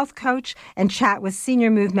Christine, the health coach, and chat with Senior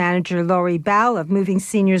Move Manager Lori Bell of Moving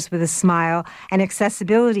Seniors with a Smile and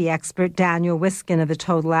accessibility expert Daniel Wiskin of the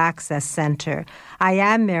Total Access Center. I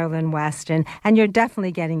am Marilyn Weston, and you're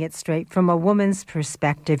definitely getting it straight from a woman's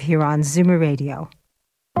perspective here on Zoomer Radio.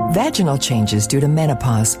 Vaginal changes due to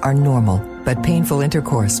menopause are normal, but painful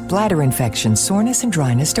intercourse, bladder infection, soreness, and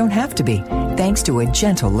dryness don't have to be, thanks to a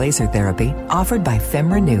gentle laser therapy offered by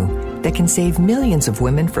FemRenew that can save millions of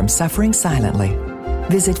women from suffering silently.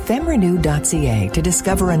 Visit femrenew.ca to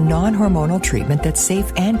discover a non-hormonal treatment that's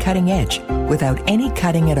safe and cutting edge without any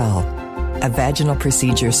cutting at all. A vaginal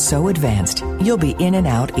procedure so advanced, you'll be in and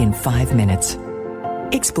out in 5 minutes.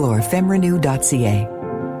 Explore femrenew.ca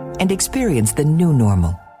and experience the new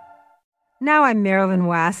normal. Now I'm Marilyn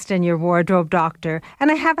Weston, your wardrobe doctor, and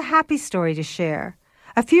I have a happy story to share.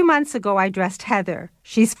 A few months ago, I dressed Heather.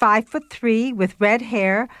 She's 5'3" with red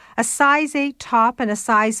hair, a size 8 top, and a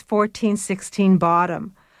size 14-16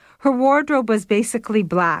 bottom. Her wardrobe was basically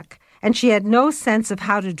black, and she had no sense of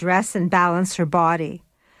how to dress and balance her body.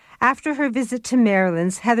 After her visit to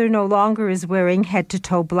Marilyn's, Heather no longer is wearing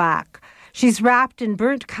head-to-toe black. She's wrapped in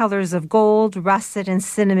burnt colors of gold, russet, and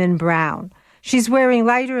cinnamon brown. She's wearing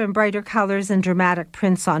lighter and brighter colors and dramatic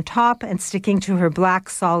prints on top and sticking to her black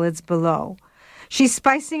solids below. She's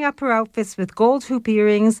spicing up her outfits with gold hoop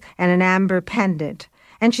earrings and an amber pendant.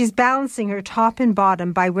 And she's balancing her top and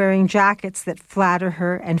bottom by wearing jackets that flatter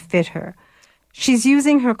her and fit her. She's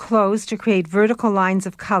using her clothes to create vertical lines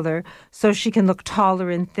of color so she can look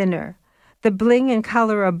taller and thinner. The bling and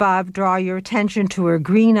color above draw your attention to her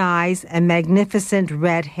green eyes and magnificent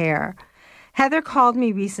red hair. Heather called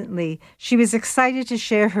me recently. She was excited to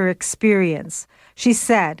share her experience. She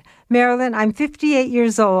said, Marilyn, I'm 58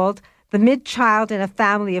 years old, the mid-child in a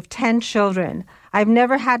family of 10 children. I've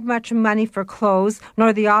never had much money for clothes,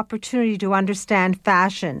 nor the opportunity to understand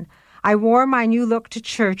fashion. I wore my new look to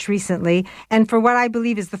church recently, and for what I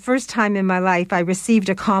believe is the first time in my life, I received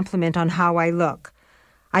a compliment on how I look.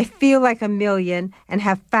 I feel like a million and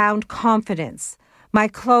have found confidence. My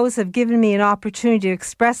clothes have given me an opportunity to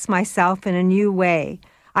express myself in a new way.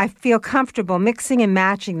 I feel comfortable mixing and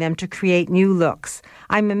matching them to create new looks.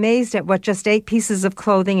 I'm amazed at what just 8 pieces of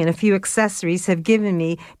clothing and a few accessories have given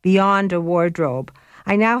me beyond a wardrobe.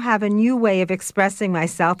 I now have a new way of expressing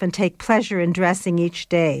myself and take pleasure in dressing each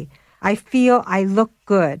day. I feel I look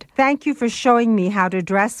good. Thank you for showing me how to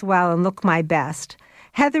dress well and look my best.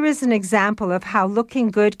 Heather is an example of how looking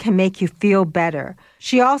good can make you feel better.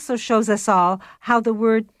 She also shows us all how the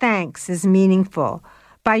word thanks is meaningful.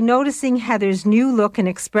 By noticing Heather's new look and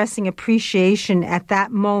expressing appreciation at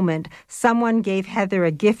that moment, someone gave Heather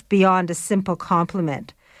a gift beyond a simple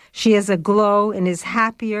compliment. She has a glow and is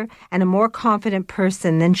happier and a more confident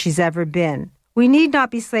person than she's ever been. We need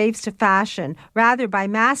not be slaves to fashion. Rather, by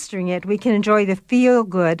mastering it, we can enjoy the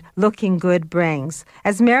feel-good, looking good brings.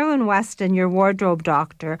 As Marilyn Weston, your wardrobe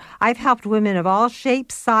doctor, I've helped women of all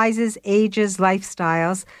shapes, sizes, ages,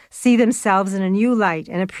 lifestyles see themselves in a new light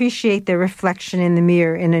and appreciate their reflection in the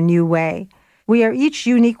mirror in a new way. We are each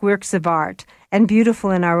unique works of art and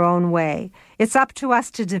beautiful in our own way. It's up to us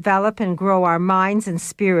to develop and grow our minds and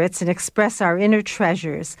spirits and express our inner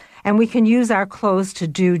treasures, and we can use our clothes to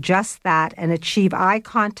do just that and achieve eye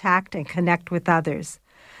contact and connect with others.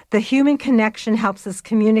 The human connection helps us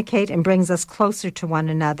communicate and brings us closer to one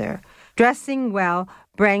another. Dressing well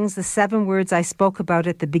brings the 7 words I spoke about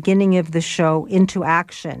at the beginning of the show into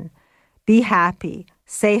action. Be happy,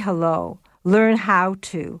 say hello, learn how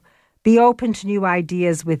to, be open to new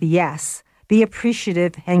ideas with yes, be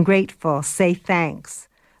appreciative and grateful, say thanks,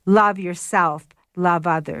 love yourself, love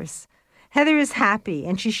others. Heather is happy,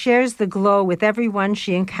 and she shares the glow with everyone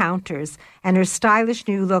she encounters, and her stylish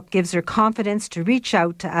new look gives her confidence to reach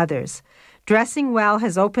out to others. Dressing well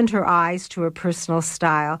has opened her eyes to her personal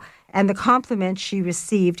style, and the compliment she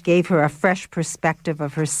received gave her a fresh perspective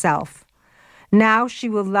of herself. Now she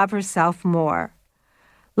will love herself more.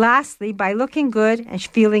 Lastly, by looking good and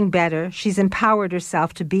feeling better, she's empowered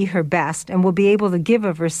herself to be her best and will be able to give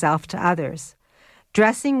of herself to others.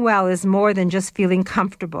 Dressing well is more than just feeling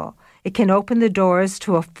comfortable. It can open the doors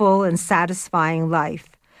to a full and satisfying life.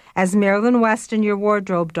 As Marilyn Weston, your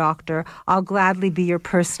wardrobe doctor, I'll gladly be your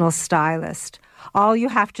personal stylist. All you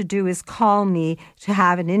have to do is call me to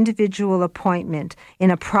have an individual appointment in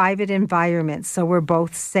a private environment so we're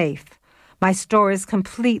both safe. My store is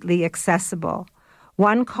completely accessible.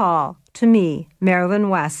 One call to me, Marilyn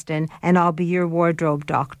Weston, and I'll be your wardrobe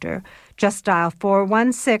doctor. Just dial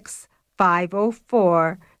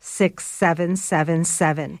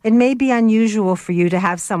 416-504-6777. It may be unusual for you to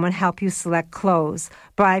have someone help you select clothes,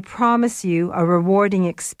 but I promise you a rewarding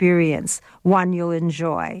experience, one you'll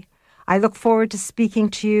enjoy. I look forward to speaking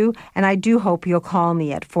to you, and I do hope you'll call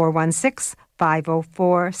me at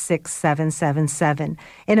 416-504-6777.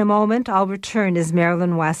 In a moment, I'll return as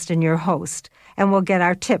Marilyn Weston, your host, and we'll get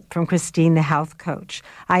our tip from Christine, the health coach.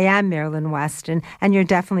 I am Marilyn Weston, and you're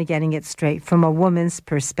definitely getting it straight from a woman's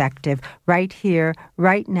perspective, right here,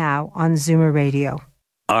 right now on Zoomer Radio.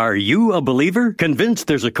 Are you a believer? Convinced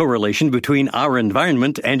there's a correlation between our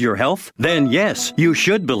environment and your health? Then yes, you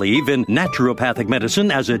should believe in naturopathic medicine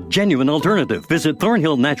as a genuine alternative. Visit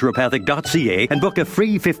thornhillnaturopathic.ca and book a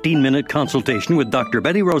free 15-minute consultation with Dr.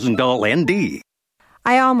 Betty Rosendahl, ND.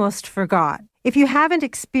 I almost forgot. If you haven't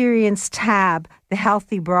experienced TAB, the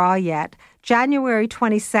healthy bra yet, January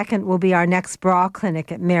 22nd will be our next bra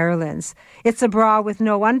clinic at Maryland's. It's a bra with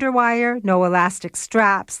no underwire, no elastic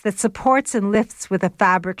straps, that supports and lifts with a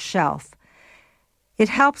fabric shelf. It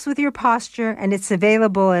helps with your posture, and it's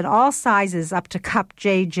available in all sizes up to cup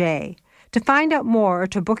JJ. To find out more or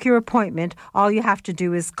to book your appointment, all you have to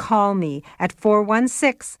do is call me at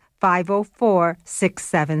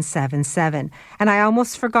 416-504-6777. And I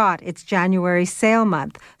almost forgot, it's January sale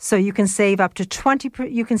month, so you can save up to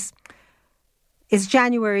 20%. It's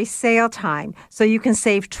January sale time, so you can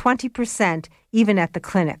save 20% even at the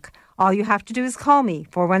clinic. All you have to do is call me,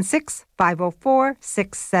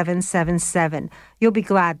 416-504-6777. You'll be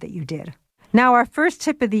glad that you did. Now, our first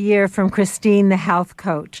tip of the year from Christine, the health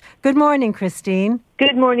coach. Good morning, Christine.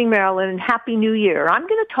 Good morning, Marilyn, and Happy New Year. I'm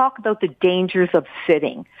going to talk about the dangers of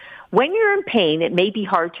sitting. When you're in pain, it may be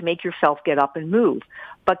hard to make yourself get up and move.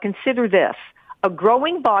 But consider this. A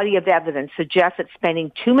growing body of evidence suggests that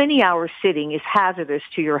spending too many hours sitting is hazardous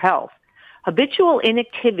to your health. Habitual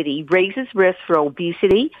inactivity raises risk for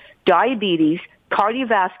obesity, diabetes,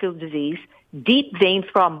 cardiovascular disease, deep vein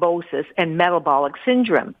thrombosis, and metabolic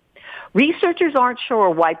syndrome. Researchers aren't sure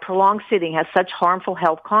why prolonged sitting has such harmful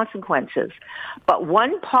health consequences, but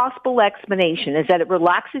one possible explanation is that it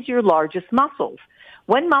relaxes your largest muscles.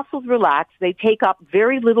 When muscles relax, they take up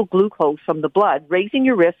very little glucose from the blood, raising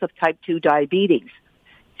your risk of type 2 diabetes.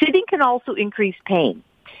 Sitting can also increase pain.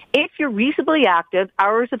 If you're reasonably active,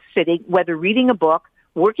 hours of sitting, whether reading a book,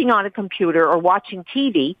 working on a computer, or watching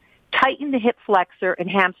TV, tighten the hip flexor and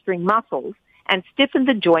hamstring muscles and stiffen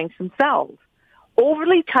the joints themselves.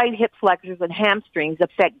 Overly tight hip flexors and hamstrings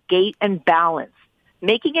affect gait and balance,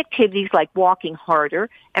 making activities like walking harder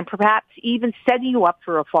and perhaps even setting you up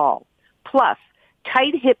for a fall. Plus,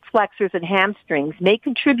 tight hip flexors and hamstrings may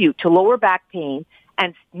contribute to lower back pain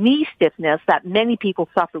and knee stiffness that many people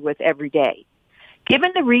suffer with every day.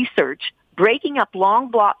 Given the research, breaking up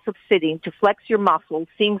long blocks of sitting to flex your muscles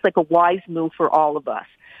seems like a wise move for all of us.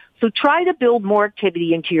 So try to build more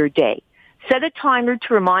activity into your day. Set a timer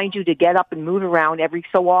to remind you to get up and move around every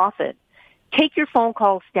so often. Take your phone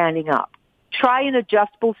calls standing up. Try an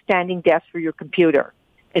adjustable standing desk for your computer.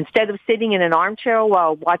 Instead of sitting in an armchair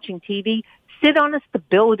while watching TV, sit on a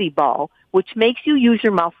stability ball, which makes you use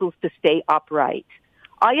your muscles to stay upright.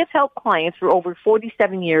 I have helped clients for over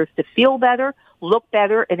 47 years to feel better, look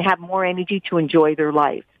better, and have more energy to enjoy their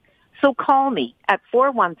life. So call me at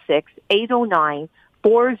 416-809-4084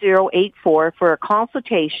 for a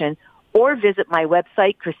consultation, or visit my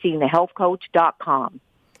website, ChristinaHealthCoach.com.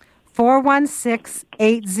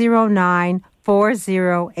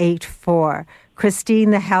 416-809-4084.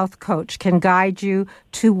 Christine, the Health Coach, can guide you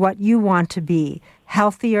to what you want to be,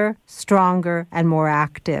 healthier, stronger, and more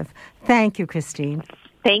active. Thank you, Christine.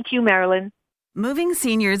 Thank you, Marilyn. Moving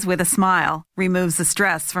Seniors with a Smile removes the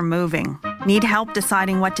stress from moving. Need help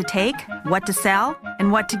deciding what to take, what to sell,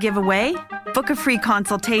 and what to give away? Book a free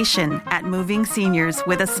consultation at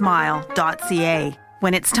movingseniorswithasmile.ca.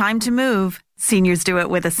 When it's time to move, seniors do it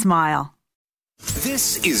with a smile.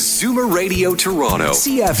 This is Zoomer Radio Toronto,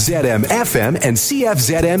 CFZM FM and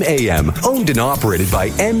CFZM AM, owned and operated by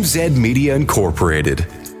MZ Media Incorporated.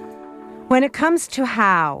 When it comes to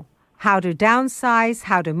how to downsize,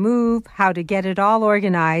 how to move, how to get it all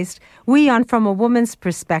organized, we on From a Woman's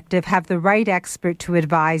Perspective have the right expert to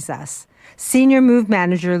advise us. Senior Move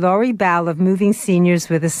Manager Lori Bell of Moving Seniors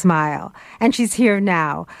with a Smile. And she's here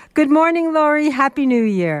now. Good morning, Lori. Happy New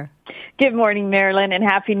Year. Good morning, Marilyn, and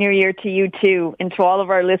Happy New Year to you too, and to all of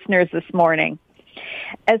our listeners this morning.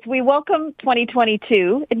 As we welcome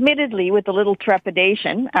 2022, admittedly with a little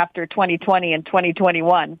trepidation after 2020 and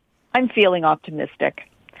 2021, I'm feeling optimistic.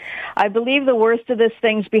 I believe the worst of this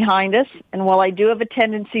thing's behind us, and while I do have a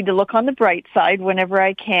tendency to look on the bright side whenever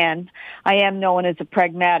I can, I am known as a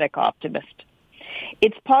pragmatic optimist.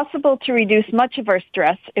 It's possible to reduce much of our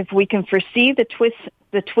stress if we can foresee the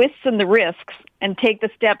twists and the risks and take the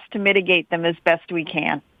steps to mitigate them as best we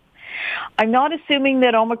can. I'm not assuming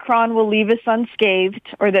that Omicron will leave us unscathed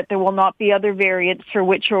or that there will not be other variants for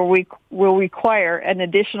which we will require an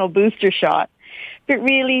additional booster shot. But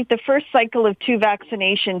really, the first cycle of 2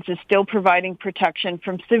 vaccinations is still providing protection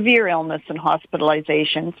from severe illness and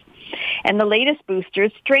hospitalizations, and the latest booster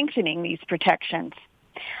is strengthening these protections.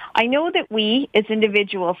 I know that we, as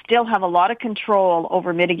individuals, still have a lot of control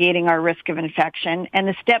over mitigating our risk of infection, and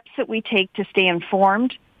the steps that we take to stay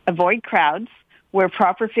informed, avoid crowds, wear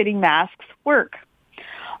proper-fitting masks work.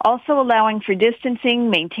 Also, allowing for distancing,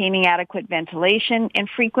 maintaining adequate ventilation, and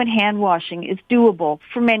frequent hand washing is doable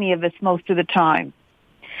for many of us most of the time.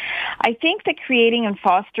 I think that creating and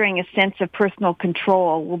fostering a sense of personal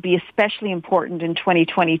control will be especially important in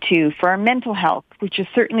 2022 for our mental health, which has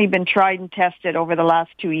certainly been tried and tested over the last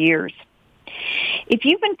 2 years. If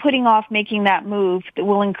you've been putting off making that move that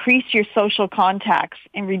will increase your social contacts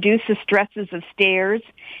and reduce the stresses of stairs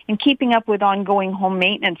and keeping up with ongoing home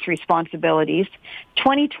maintenance responsibilities,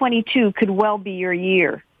 2022 could well be your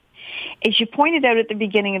year. As you pointed out at the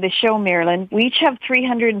beginning of the show, Marilyn, we each have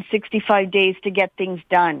 365 days to get things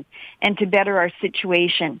done and to better our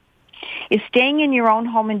situation. If staying in your own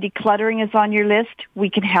home and decluttering is on your list, we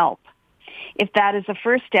can help. If that is a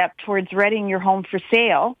first step towards readying your home for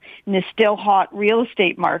sale, and the still hot real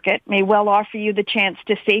estate market may well offer you the chance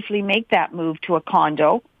to safely make that move to a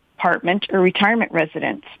condo, apartment, or retirement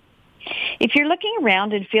residence. If you're looking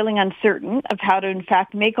around and feeling uncertain of how to, in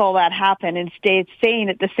fact, make all that happen and stay sane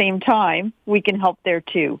at the same time, we can help there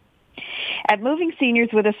too. At Moving Seniors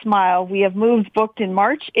with a Smile, we have moves booked in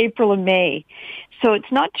March, April, and May. So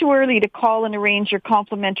it's not too early to call and arrange your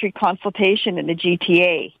complimentary consultation in the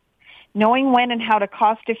GTA. Knowing when and how to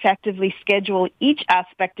cost-effectively schedule each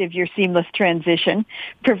aspect of your seamless transition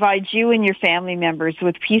provides you and your family members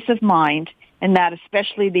with peace of mind, and that,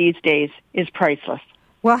 especially these days, is priceless.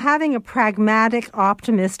 Well, having a pragmatic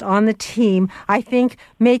optimist on the team, I think,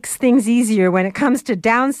 makes things easier when it comes to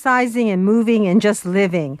downsizing and moving and just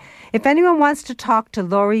living. If anyone wants to talk to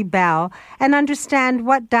Lori Bell and understand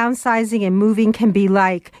what downsizing and moving can be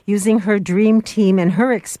like using her dream team and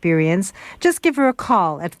her experience, just give her a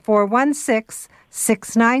call at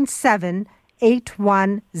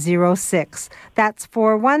 416-697-8106. That's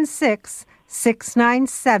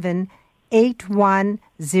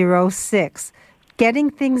 416-697-8106. Getting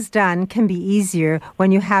things done can be easier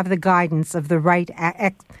when you have the guidance of the right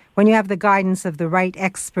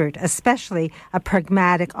expert, especially a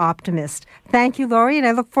pragmatic optimist. Thank you, Lori, and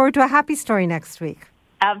I look forward to a happy story next week.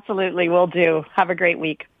 Absolutely, will do. Have a great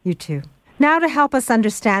week. You too. Now to help us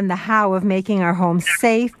understand the how of making our homes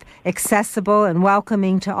safe, accessible, and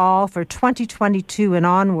welcoming to all for 2022 and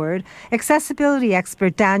onward, accessibility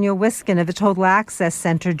expert Daniel Wiskin of the Total Access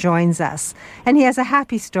Center joins us. And he has a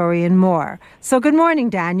happy story and more. So good morning,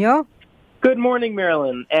 Daniel. Good morning,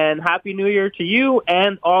 Marilyn, and Happy New Year to you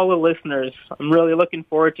and all the listeners. I'm really looking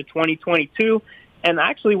forward to 2022. And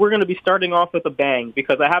actually, we're going to be starting off with a bang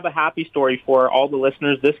because I have a happy story for all the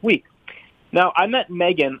listeners this week. Now, I met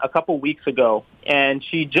Megan a couple weeks ago, and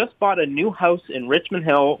she just bought a new house in Richmond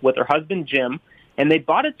Hill with her husband, Jim, and they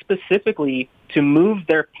bought it specifically to move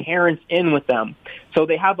their parents in with them. So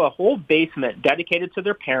they have a whole basement dedicated to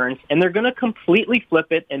their parents, and they're going to completely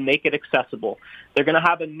flip it and make it accessible. They're going to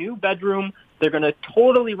have a new bedroom. They're going to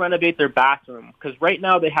totally renovate their bathroom because right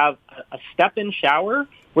now they have a step-in shower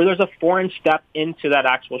where there's a 4-inch step into that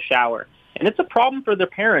actual shower. And it's a problem for their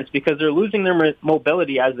parents because they're losing their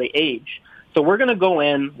mobility as they age. So we're going to go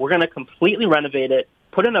in, we're going to completely renovate it,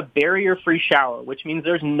 put in a barrier-free shower, which means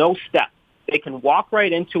there's no step. They can walk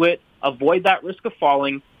right into it, avoid that risk of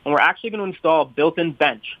falling, and we're actually going to install a built-in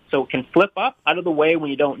bench. So it can flip up out of the way when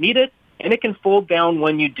you don't need it, and it can fold down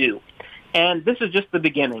when you do. And this is just the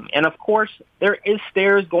beginning. And of course, there is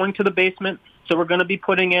stairs going to the basement, so we're going to be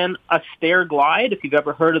putting in a stair glide. If you've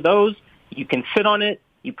ever heard of those, you can sit on it.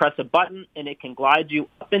 You press a button, and it can glide you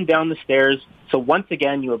up and down the stairs. So once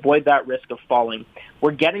again, you avoid that risk of falling.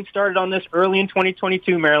 We're getting started on this early in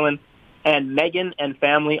 2022, Marilyn, and Megan and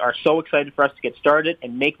family are so excited for us to get started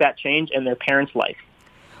and make that change in their parents' life.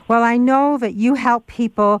 Well, I know that you help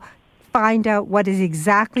people find out what is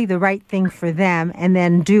exactly the right thing for them and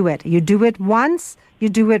then do it. You do it once, you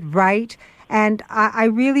do it right. And I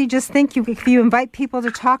really just think if you invite people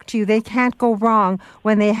to talk to you, they can't go wrong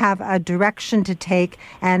when they have a direction to take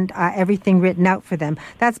and everything written out for them.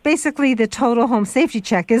 That's basically the total home safety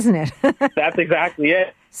check, isn't it? That's exactly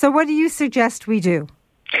it. So what do you suggest we do?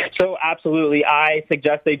 So absolutely, I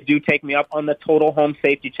suggest they do take me up on the total home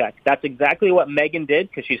safety check. That's exactly what Megan did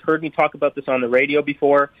because she's heard me talk about this on the radio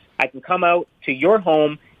before. I can come out to your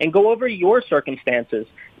home and go over your circumstances.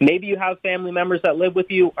 Maybe you have family members that live with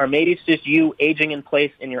you, or maybe it's just you aging in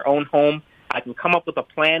place in your own home. I can come up with a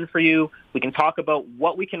plan for you. We can talk about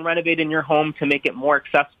what we can renovate in your home to make it more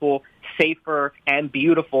accessible, safer, and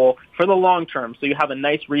beautiful for the long term so you have a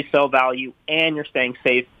nice resale value and you're staying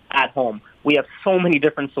safe at home. We have so many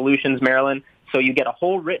different solutions, Marilyn. So you get a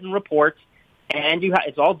whole written report, and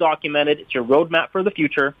it's all documented. It's your roadmap for the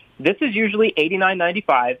future. This is usually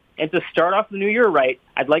 $89.95. And to start off the new year right,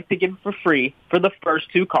 I'd like to give it for free for the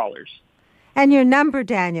first 2 callers. And your number,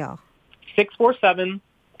 Daniel?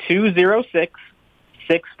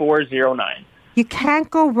 647-206-6409. You can't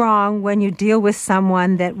go wrong when you deal with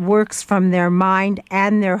someone that works from their mind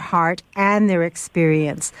and their heart and their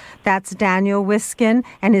experience. That's Daniel Wiskin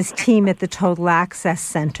and his team at the Total Access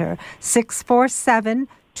Center.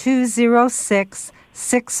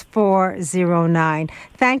 647-206-6409.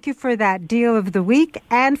 Thank you for that deal of the week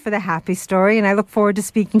and for the happy story, and I look forward to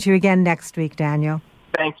speaking to you again next week, Daniel.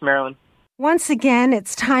 Thanks, Marilyn. Once again,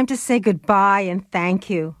 it's time to say goodbye and thank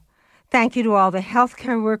you. Thank you to all the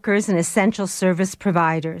healthcare workers and essential service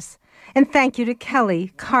providers. And thank you to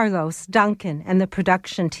Kelly, Carlos, Duncan, and the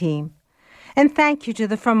production team. And thank you to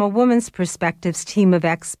the From a Woman's Perspectives team of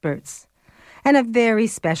experts. And a very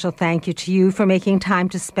special thank you to you for making time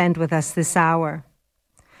to spend with us this hour.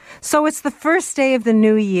 So it's the first day of the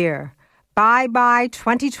new year. Bye-bye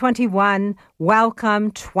 2021.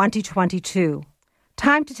 Welcome 2022.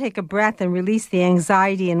 Time to take a breath and release the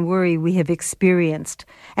anxiety and worry we have experienced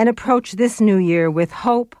and approach this new year with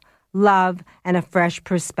hope, love, and a fresh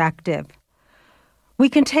perspective. We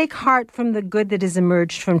can take heart from the good that has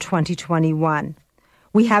emerged from 2021.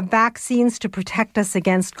 We have vaccines to protect us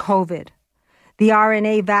against COVID. The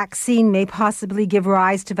RNA vaccine may possibly give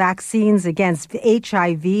rise to vaccines against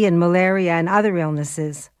HIV and malaria and other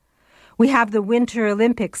illnesses. We have the Winter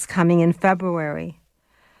Olympics coming in February.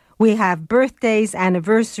 We have birthdays,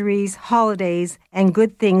 anniversaries, holidays, and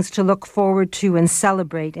good things to look forward to and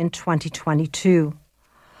celebrate in 2022.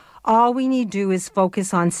 All we need do is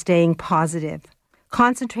focus on staying positive.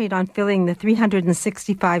 Concentrate on filling the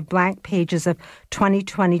 365 blank pages of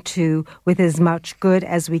 2022 with as much good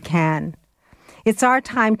as we can. It's our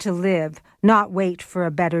time to live, not wait for a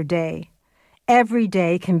better day. Every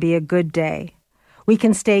day can be a good day. We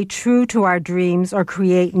can stay true to our dreams or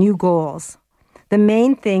create new goals. The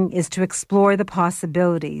main thing is to explore the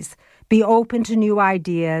possibilities, be open to new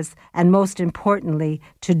ideas, and most importantly,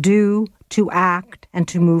 to do, to act, and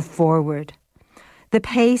to move forward. The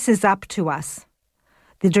pace is up to us.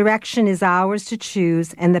 The direction is ours to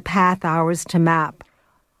choose and the path ours to map.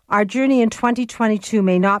 Our journey in 2022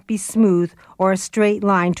 may not be smooth or a straight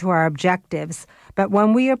line to our objectives, but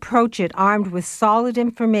when we approach it armed with solid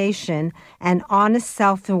information and honest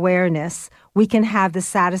self-awareness, we can have the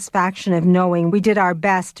satisfaction of knowing we did our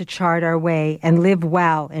best to chart our way and live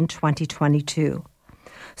well in 2022.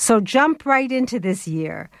 So jump right into this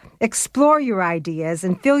year. Explore your ideas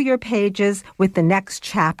and fill your pages with the next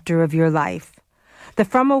chapter of your life. The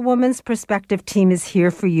From a Woman's Perspective team is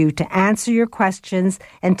here for you to answer your questions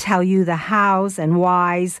and tell you the hows and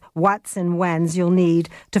whys, whats and whens you'll need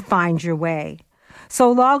to find your way. So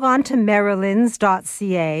log on to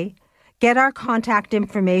marilyns.ca, get our contact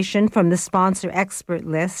information from the sponsor expert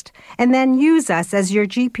list, and then use us as your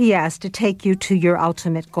GPS to take you to your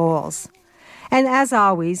ultimate goals. And as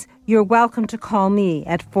always, you're welcome to call me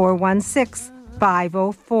at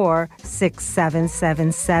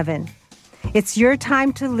 416-504-6777. It's your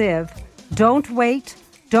time to live. Don't wait.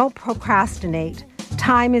 Don't procrastinate.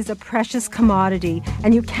 Time is a precious commodity,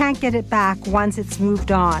 and you can't get it back once it's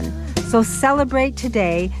moved on. So celebrate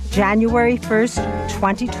today, January 1st,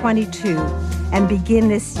 2022, and begin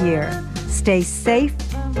this year. Stay safe,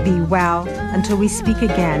 be well, until we speak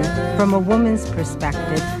again from a woman's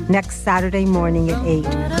perspective next Saturday morning at 8,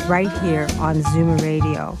 right here on Zoomer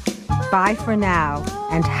Radio. Bye for now,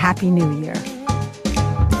 and Happy New Year.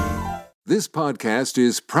 This podcast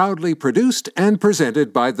is proudly produced and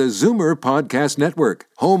presented by the Zoomer Podcast Network,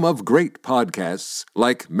 home of great podcasts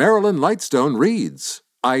like Marilyn Lightstone Reads,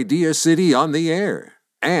 Idea City on the Air,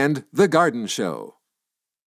 and The Garden Show.